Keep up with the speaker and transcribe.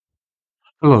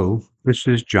Hello, this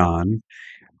is John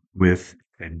with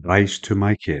advice to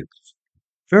my kids.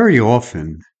 Very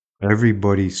often,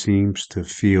 everybody seems to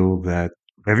feel that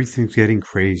everything's getting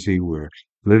crazy. We're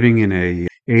living in a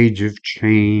age of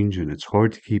change and it's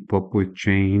hard to keep up with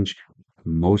change.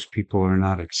 Most people are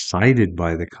not excited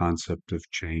by the concept of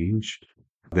change.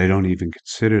 They don't even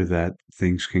consider that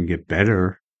things can get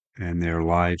better and their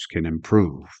lives can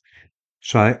improve.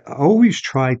 So I always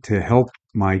try to help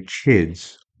my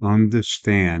kids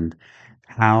understand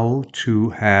how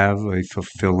to have a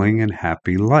fulfilling and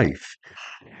happy life.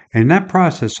 In that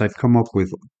process, I've come up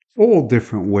with all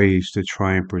different ways to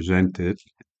try and present it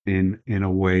in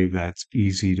a way that's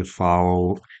easy to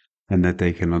follow and that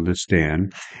they can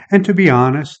understand. And to be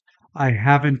honest, I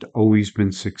haven't always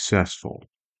been successful.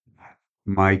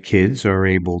 My kids are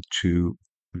able to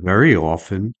very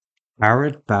often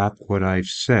parrot back what I've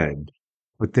said,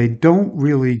 but they don't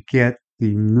really get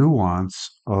the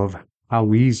nuance of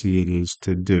how easy it is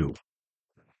to do.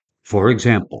 For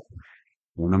example,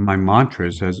 one of my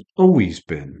mantras has always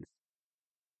been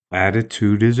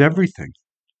attitude is everything.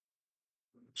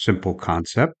 Simple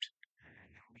concept.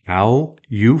 How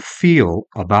you feel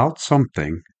about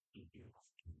something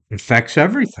affects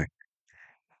everything.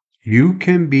 You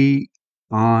can be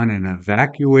on an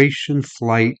evacuation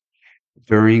flight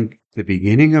during the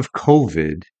beginning of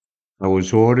COVID. I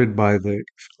was ordered by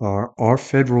our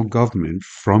federal government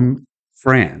from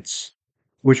France,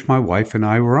 which my wife and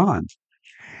I were on.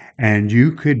 And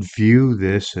you could view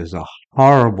this as a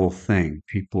horrible thing.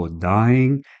 People are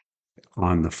dying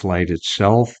on the flight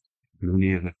itself.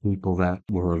 Many of the people that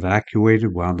were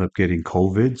evacuated wound up getting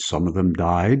COVID. Some of them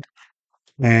died.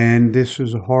 And this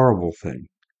was a horrible thing.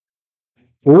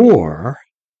 Or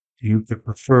you could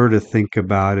prefer to think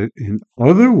about it in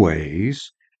other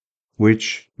ways,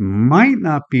 which might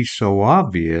not be so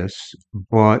obvious,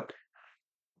 but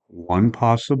one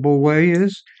possible way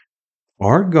is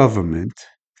our government,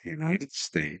 the United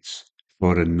States,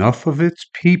 brought enough of its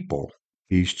people,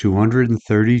 these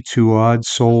 232 odd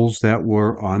souls that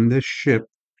were on this ship,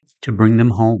 to bring them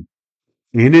home.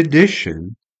 In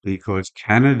addition, because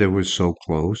Canada was so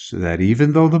close that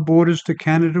even though the borders to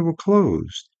Canada were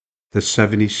closed, the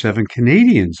 77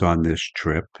 Canadians on this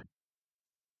trip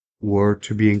were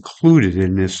to be included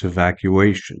in this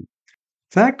evacuation.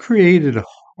 That created a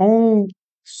whole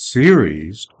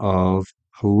series of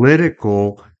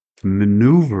political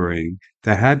maneuvering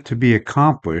that had to be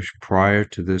accomplished prior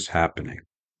to this happening.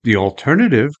 The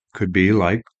alternative could be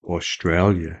like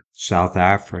Australia, South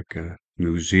Africa,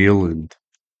 New Zealand,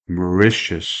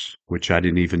 Mauritius, which I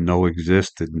didn't even know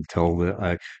existed until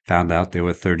I found out there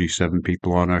were 37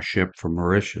 people on our ship from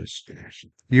Mauritius.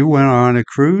 You went on a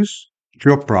cruise, it's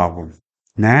your problem.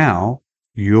 Now,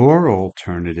 your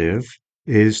alternative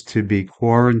is to be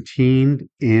quarantined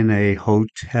in a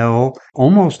hotel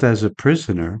almost as a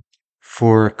prisoner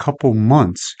for a couple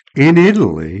months in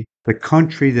Italy, the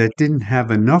country that didn't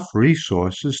have enough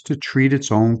resources to treat its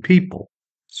own people.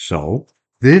 So,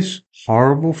 this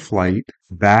horrible flight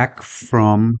back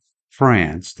from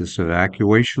France, this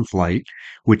evacuation flight,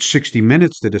 which 60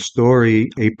 Minutes did a story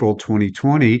April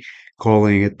 2020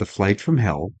 calling it the flight from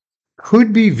hell,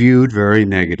 could be viewed very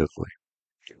negatively.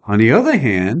 On the other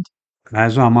hand,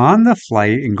 as I'm on the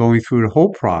flight and going through the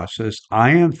whole process, I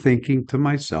am thinking to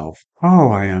myself, oh,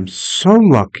 I am so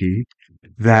lucky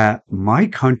that my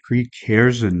country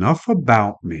cares enough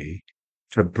about me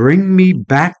to bring me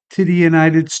back to the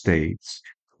United States,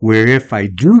 where if I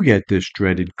do get this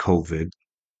dreaded COVID,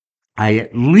 I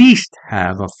at least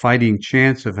have a fighting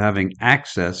chance of having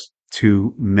access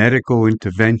to medical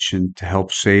intervention to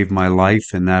help save my life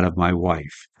and that of my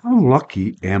wife. How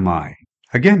lucky am I?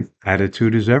 Again,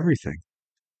 attitude is everything.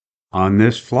 On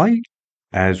this flight,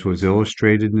 as was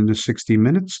illustrated in the 60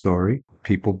 Minutes story,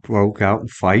 people broke out in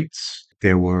fights.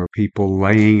 There were people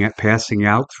passing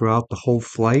out throughout the whole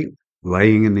flight,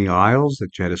 laying in the aisles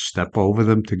that you had to step over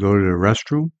them to go to the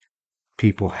restroom,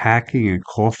 people hacking and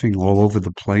coughing all over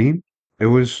the plane. It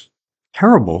was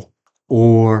terrible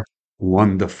or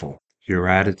wonderful. Your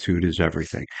attitude is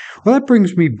everything. Well, that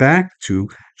brings me back to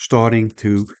starting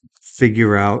to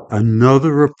figure out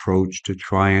another approach to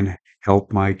try and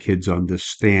help my kids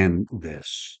understand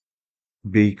this.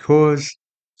 Because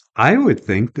I would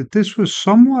think that this was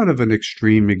somewhat of an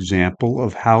extreme example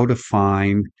of how to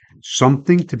find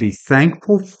something to be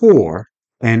thankful for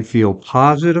and feel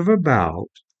positive about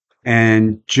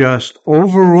and just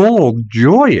overall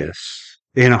joyous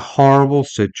in a horrible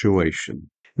situation.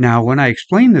 Now, when I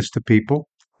explain this to people,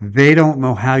 they don't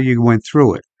know how you went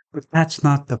through it, but that's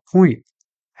not the point.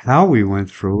 How we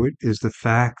went through it is the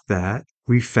fact that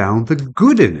we found the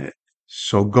good in it.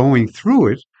 So going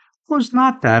through it was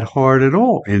not that hard at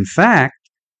all. In fact,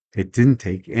 it didn't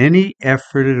take any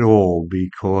effort at all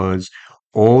because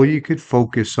all you could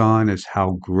focus on is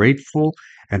how grateful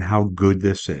and how good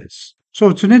this is. So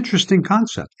it's an interesting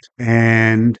concept.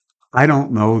 And I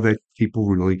don't know that people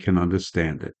really can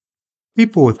understand it.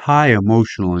 People with high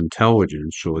emotional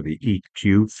intelligence or the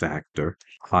EQ factor,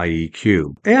 high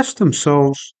EQ, ask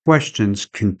themselves questions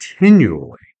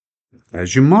continually,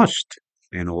 as you must,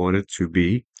 in order to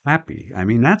be happy. I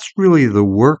mean, that's really the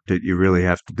work that you really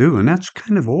have to do. And that's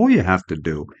kind of all you have to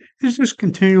do is just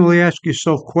continually ask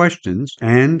yourself questions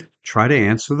and try to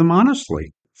answer them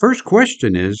honestly. First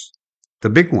question is the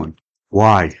big one.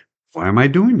 Why? Why am I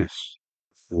doing this?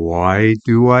 Why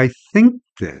do I think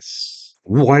this?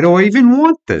 Why do I even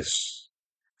want this?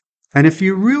 And if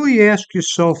you really ask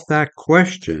yourself that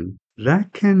question,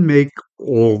 that can make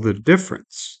all the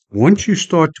difference. Once you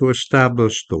start to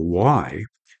establish the why,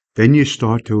 then you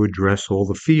start to address all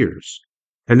the fears.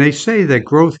 And they say that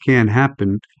growth can't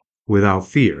happen without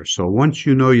fear. So once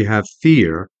you know you have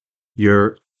fear,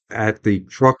 you're at the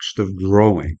crux of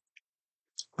growing.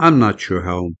 I'm not sure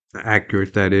how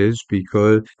accurate that is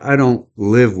because I don't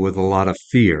live with a lot of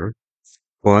fear.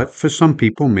 But for some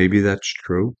people, maybe that's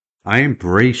true. I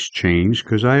embrace change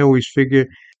because I always figure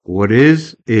what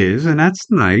is, and that's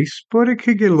nice, but it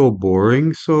could get a little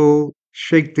boring. So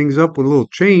shake things up with a little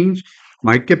change.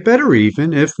 Might get better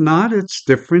even. If not, it's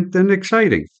different and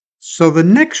exciting. So the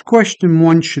next question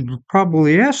one should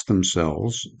probably ask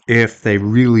themselves if they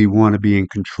really want to be in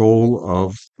control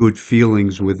of good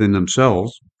feelings within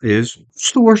themselves is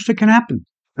what's the worst that can happen?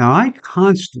 Now, I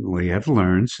constantly have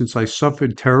learned since I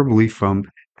suffered terribly from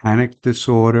panic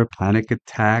disorder, panic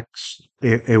attacks.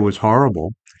 It was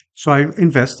horrible. So I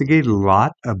investigated a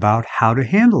lot about how to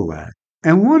handle that.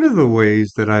 And one of the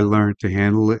ways that I learned to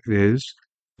handle it is,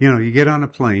 you get on a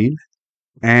plane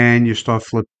and you start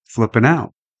flipping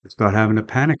out. You start having a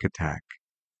panic attack.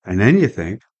 And then you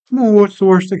think, well, what's the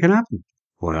worst that can happen?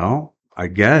 Well, I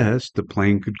guess the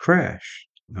plane could crash.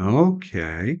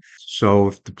 Okay. So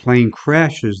if the plane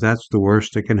crashes, that's the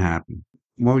worst that can happen.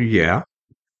 Well, yeah.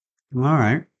 All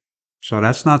right. So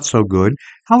that's not so good.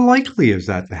 How likely is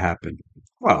that to happen?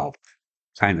 Well,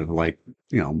 kind of like,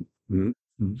 you know,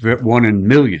 one in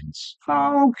millions.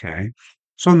 Oh, okay.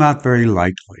 So not very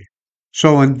likely.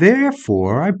 So, and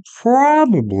therefore, it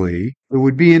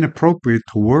would be inappropriate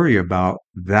to worry about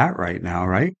that right now,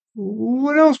 right?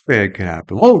 What else bad could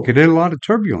happen? Oh, could hit a lot of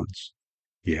turbulence.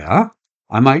 Yeah.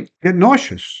 I might get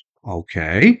nauseous.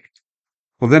 Okay.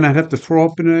 Well, then I'd have to throw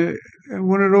up in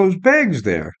one of those bags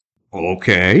there.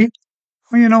 Okay.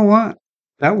 Well, you know what?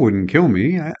 That wouldn't kill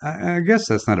me. I guess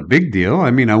that's not a big deal.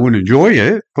 I mean, I wouldn't enjoy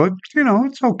it, but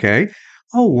it's okay.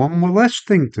 Oh, one more less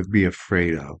thing to be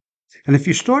afraid of. And if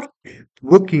you start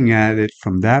looking at it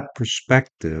from that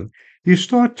perspective, you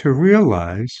start to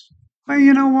realize, well,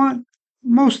 you know what?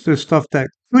 Most of the stuff that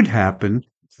could happen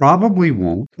probably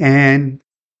won't. And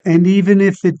even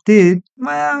if it did,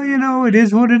 well, it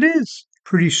is what it is.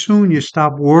 Pretty soon you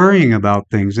stop worrying about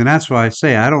things. And that's why I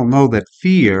say I don't know that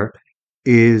fear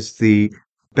is the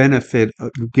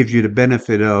gives you the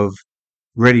benefit of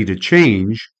ready to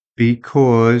change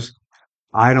because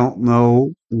I don't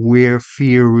know where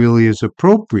fear really is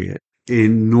appropriate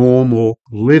in normal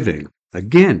living.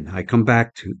 Again, I come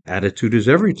back to attitude is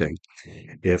everything.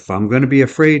 If I'm going to be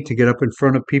afraid to get up in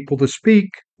front of people to speak,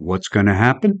 what's going to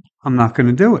happen? I'm not going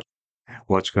to do it.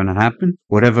 What's going to happen?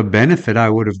 Whatever benefit I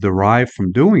would have derived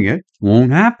from doing it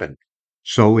won't happen.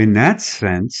 So in that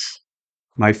sense,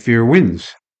 my fear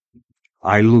wins.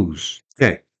 I lose.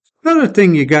 Okay. Another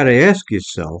thing you got to ask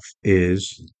yourself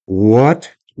is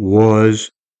what was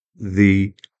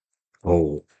the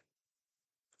goal?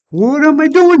 What am I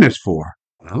doing this for?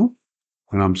 Well,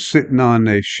 when I'm sitting on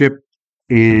a ship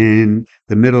in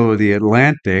the middle of the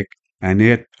Atlantic and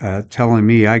they're telling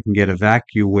me I can get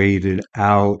evacuated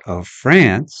out of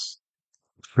France,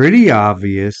 pretty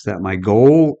obvious that my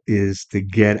goal is to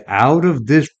get out of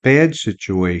this bad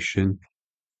situation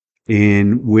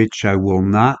in which I will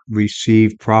not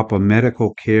receive proper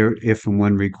medical care if and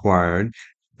when required,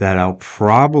 that I'll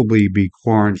probably be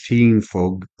quarantined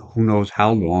for who knows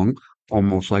how long,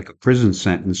 almost like a prison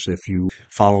sentence if you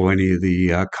follow any of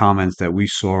the comments that we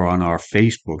saw on our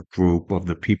Facebook group of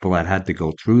the people that had to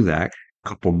go through that.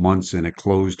 Couple months in a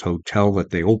closed hotel that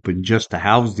they opened just to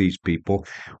house these people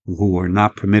who were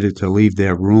not permitted to leave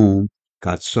their room,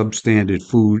 got substandard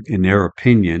food, in their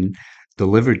opinion,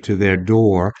 delivered to their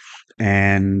door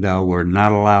and were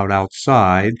not allowed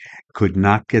outside, could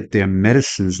not get their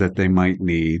medicines that they might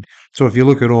need. So if you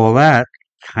look at all that,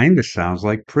 kind of sounds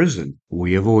like prison.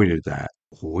 We avoided that.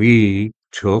 We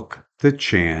took the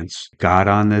chance, got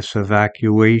on this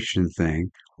evacuation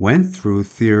thing, went through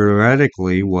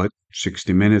theoretically what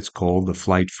 60 Minutes called the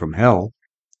flight from hell,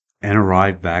 and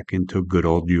arrived back into good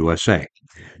old USA.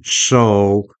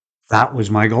 So that was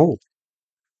my goal.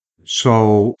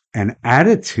 So an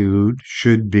attitude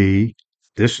should be,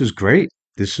 this is great.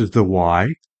 This is the why.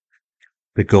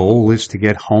 The goal is to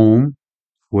get home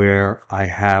where I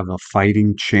have a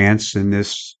fighting chance in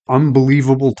this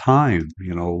unbelievable time,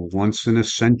 once in a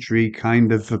century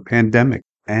kind of a pandemic.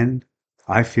 And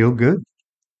I feel good.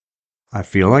 I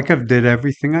feel like I've did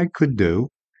everything I could do.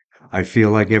 I feel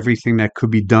like everything that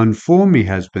could be done for me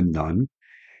has been done.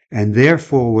 And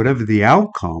therefore, whatever the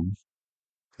outcome,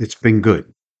 it's been good.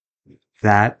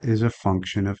 That is a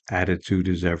function of attitude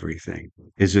is everything.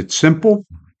 Is it simple?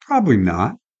 Probably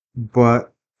not.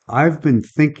 But I've been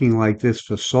thinking like this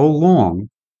for so long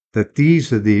that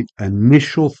these are the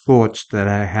initial thoughts that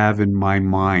I have in my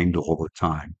mind all the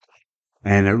time.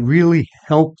 And it really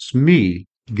helps me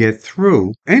get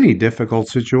through any difficult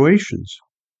situations.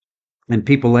 And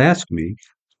people ask me,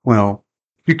 well,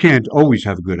 you can't always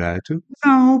have a good attitude.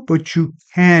 No, but you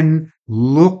can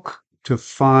look to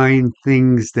find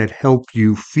things that help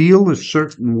you feel a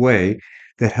certain way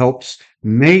that helps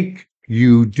make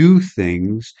you do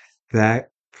things that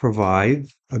provide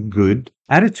a good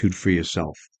attitude for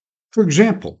yourself. For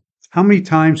example, how many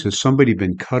times has somebody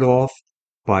been cut off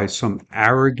by some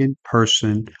arrogant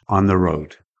person on the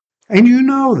road? And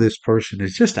this person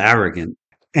is just arrogant.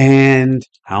 And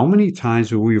how many times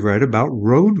have we read about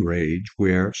road rage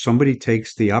where somebody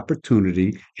takes the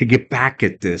opportunity to get back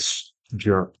at this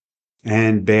jerk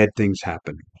and bad things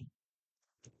happen?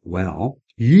 Well,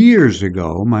 years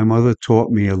ago, my mother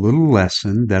taught me a little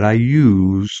lesson that I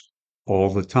use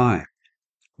all the time.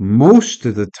 Most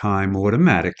of the time,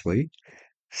 automatically.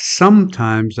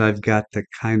 Sometimes I've got to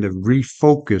kind of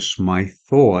refocus my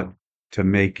thought to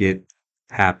make it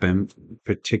happen,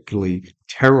 particularly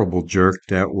terrible jerk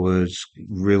that was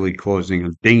really causing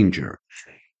a danger.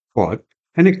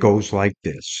 And it goes like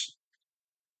this.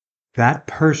 That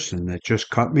person that just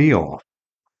cut me off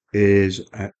is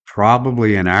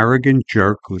probably an arrogant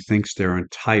jerk who thinks they're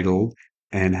entitled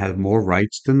and have more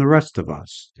rights than the rest of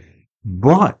us.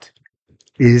 But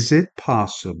is it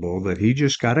possible that he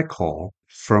just got a call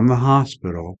from the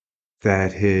hospital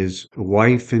that his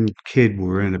wife and kid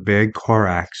were in a bad car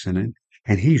accident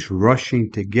and he's rushing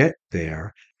to get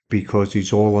there because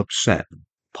he's all upset?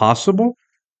 Possible?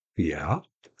 Yeah.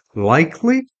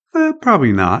 Likely?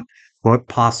 Probably not, but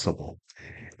possible.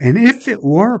 And if it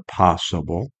were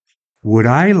possible, would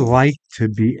I like to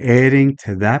be adding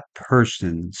to that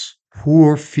person's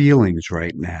poor feelings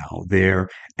right now, their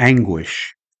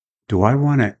anguish? Do I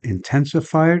want to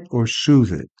intensify it or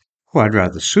soothe it? Well, I'd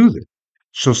rather soothe it.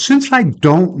 So since I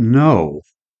don't know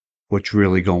what's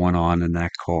really going on in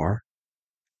that car,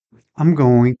 I'm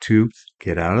going to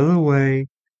get out of the way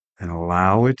and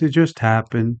allow it to just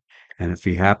happen. And if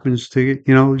he happens to,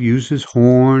 use his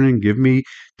horn and give me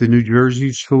the New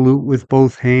Jersey salute with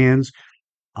both hands,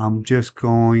 I'm just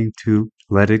going to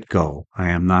let it go. I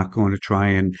am not going to try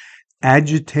and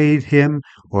agitate him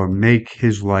or make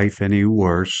his life any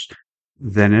worse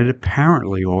than it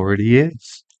apparently already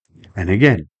is. And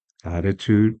again,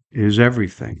 attitude is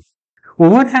everything.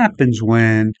 Well, what happens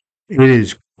when it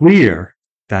is clear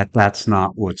that that's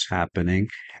not what's happening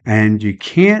and you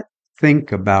can't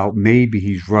think about maybe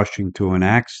he's rushing to an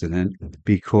accident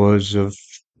because of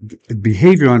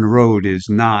behavior on the road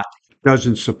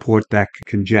doesn't support that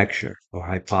conjecture or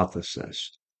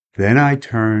hypothesis. Then I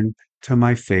turn to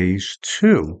my phase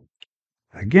two.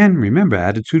 Again, remember,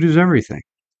 attitude is everything.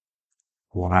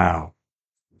 Wow,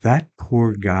 that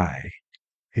poor guy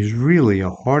is really a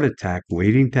heart attack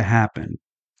waiting to happen.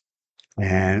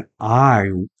 And I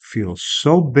feel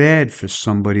so bad for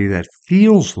somebody that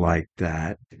feels like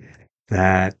that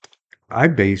I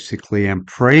basically am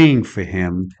praying for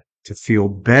him to feel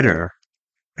better.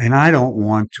 And I don't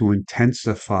want to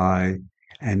intensify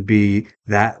and be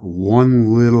that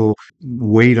one little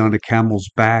weight on a camel's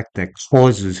back that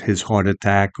causes his heart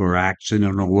attack or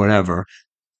accident or whatever.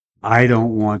 I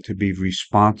don't want to be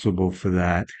responsible for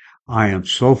that. I am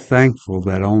so thankful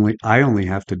that I only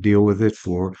have to deal with it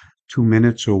for 2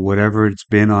 minutes or whatever it's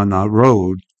been on the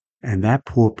road. And that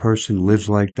poor person lives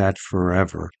like that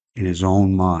forever in his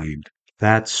own mind.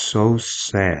 That's so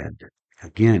sad.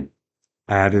 Again,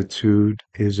 attitude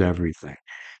is everything.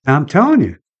 Now, I'm telling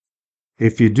you,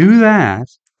 if you do that,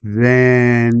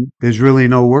 then there's really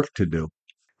no work to do.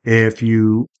 If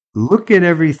you look at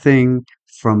everything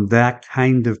from that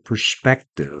kind of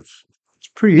perspective, it's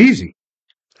pretty easy.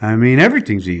 I mean,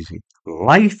 everything's easy.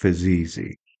 Life is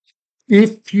easy.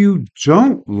 If you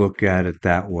don't look at it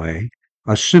that way,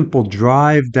 a simple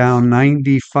drive down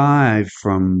 95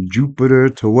 from Jupiter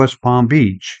to West Palm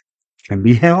Beach can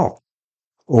be hell.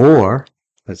 Or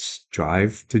let's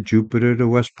drive to Jupiter to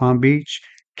West Palm Beach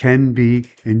can be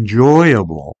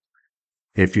enjoyable.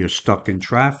 If you're stuck in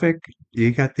traffic,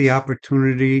 you got the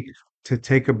opportunity to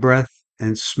take a breath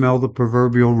and smell the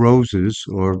proverbial roses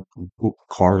or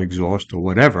car exhaust or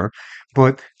whatever,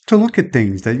 but to look at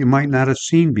things that you might not have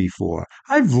seen before.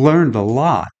 I've learned a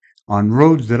lot on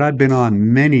roads that I've been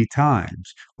on many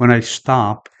times when I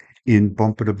stop in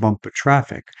bumper to bumper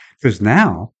traffic, because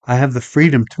now I have the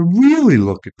freedom to really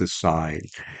look at the side,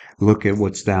 look at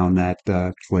what's down that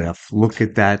cliff, look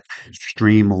at that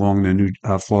stream along the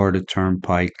New Florida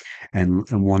Turnpike, and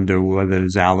wonder whether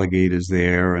there's alligators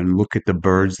there, and look at the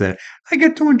birds that I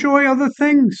get to enjoy other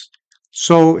things.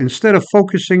 So instead of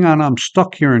focusing on I'm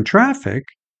stuck here in traffic,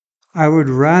 I would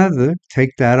rather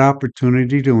take that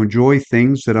opportunity to enjoy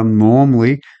things that I'm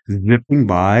normally zipping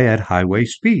by at highway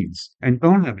speeds and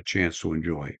don't have a chance to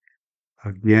enjoy.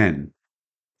 Again,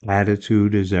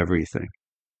 attitude is everything.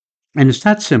 And it's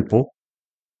that simple.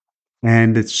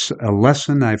 And it's a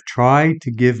lesson I've tried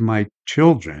to give my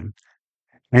children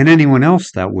and anyone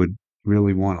else that would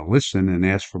really want to listen and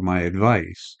ask for my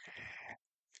advice.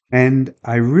 And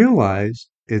I realize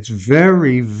it's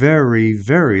very, very,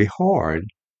 very hard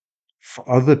for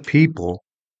other people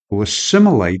to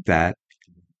assimilate that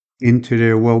into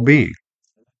their well being.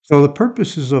 So, the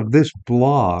purposes of this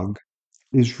blog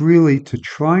is really to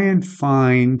try and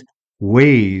find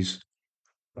ways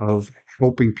of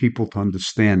helping people to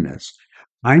understand this.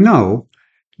 I know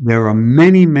there are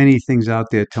many, many things out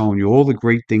there telling you all the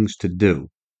great things to do,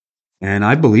 and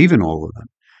I believe in all of them.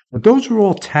 But those are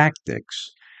all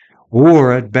tactics,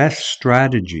 or at best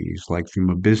strategies, like from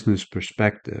a business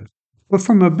perspective. But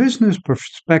from a business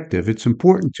perspective, it's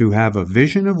important to have a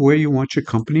vision of where you want your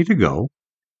company to go.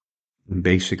 And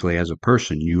basically, as a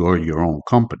person, you are your own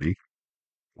company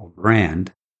or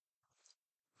brand.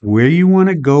 Where you want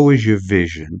to go is your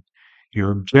vision.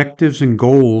 Your objectives and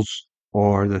goals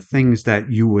are the things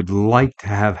that you would like to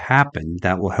have happen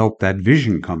that will help that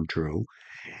vision come true.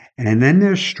 And then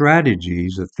there's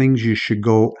strategies of things you should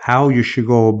go, how you should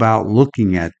go about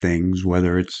looking at things,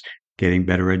 whether it's getting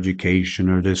better education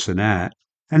or this and that.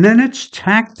 And then it's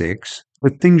tactics,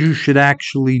 but things you should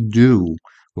actually do,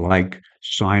 like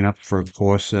sign up for a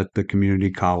course at the community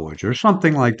college or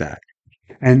something like that.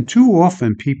 And too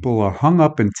often people are hung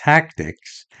up in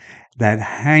tactics that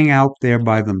hang out there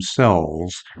by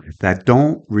themselves, that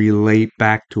don't relate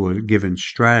back to a given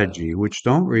strategy, which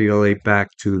don't relate back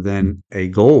to then a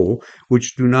goal,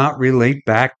 which do not relate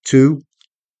back to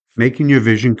making your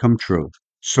vision come true.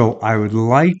 So I would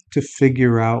like to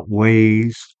figure out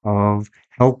ways of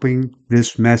helping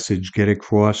this message get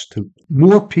across to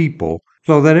more people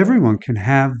so that everyone can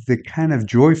have the kind of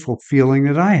joyful feeling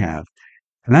that I have.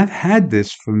 And I've had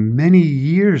this for many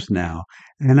years now.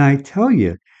 And I tell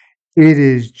you, it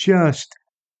is just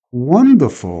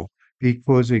wonderful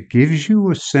because it gives you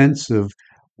a sense of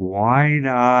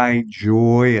wide-eyed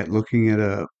joy at looking at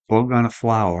a bug on a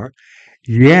flower,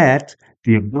 yet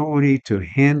the ability to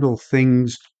handle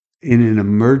things in an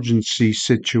emergency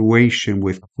situation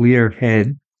with clear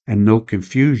head and no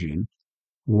confusion,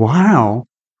 while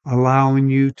allowing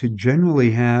you to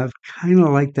generally have kind of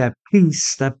like that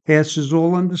peace that passes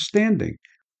all understanding.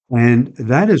 And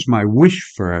that is my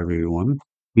wish for everyone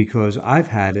because I've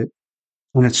had it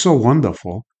and it's so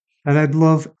wonderful that I'd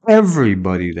love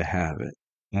everybody to have it.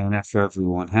 And if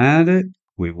everyone had it,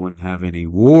 we wouldn't have any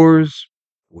wars.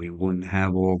 We wouldn't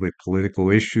have all the political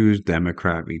issues,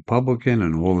 Democrat, Republican,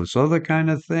 and all this other kind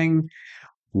of thing.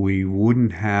 We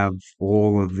wouldn't have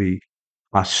all of the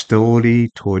hostility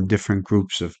toward different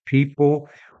groups of people.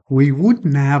 We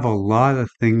wouldn't have a lot of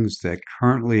things that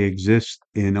currently exist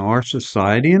in our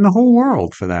society and the whole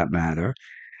world for that matter,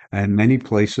 and many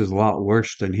places a lot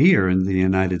worse than here in the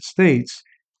United States,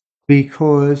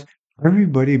 because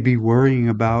everybody be worrying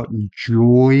about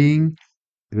enjoying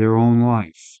their own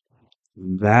life.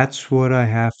 That's what I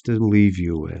have to leave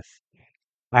you with.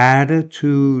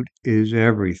 Attitude is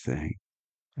everything,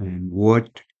 and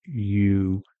what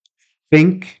you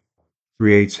think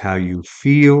creates how you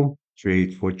feel,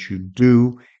 creates what you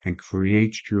do, and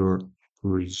creates your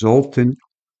resultant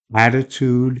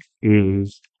attitude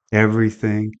is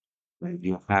everything. And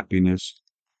your happiness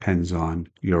depends on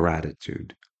your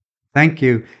attitude. Thank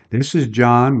you. This is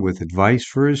John with advice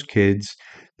for his kids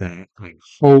that I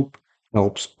hope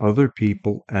helps other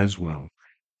people as well.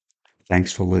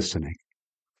 Thanks for listening.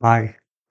 Bye.